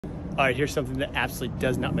All right, here's something that absolutely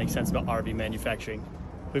does not make sense about RV manufacturing.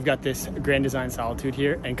 We've got this Grand Design Solitude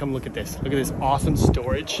here, and come look at this. Look at this awesome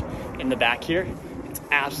storage in the back here. It's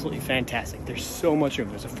absolutely fantastic. There's so much room.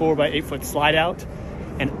 There's a 4x8 foot slide out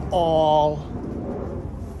and all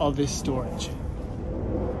of this storage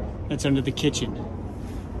that's under the kitchen.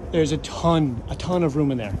 There's a ton of room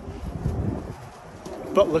in there.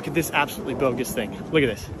 But look at this absolutely bogus thing. Look at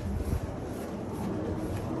this.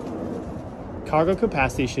 Cargo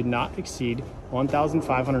capacity should not exceed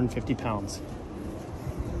 1,550 pounds.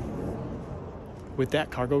 With that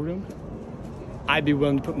cargo room, I'd be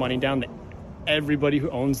willing to put money down that everybody who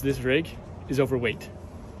owns this rig is overweight.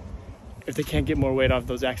 If they can't get more weight off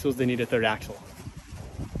those axles, they need a third axle.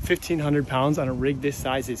 1,500 pounds on a rig this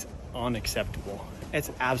size is unacceptable. It's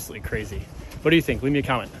absolutely crazy. What do you think? Leave me a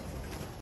comment.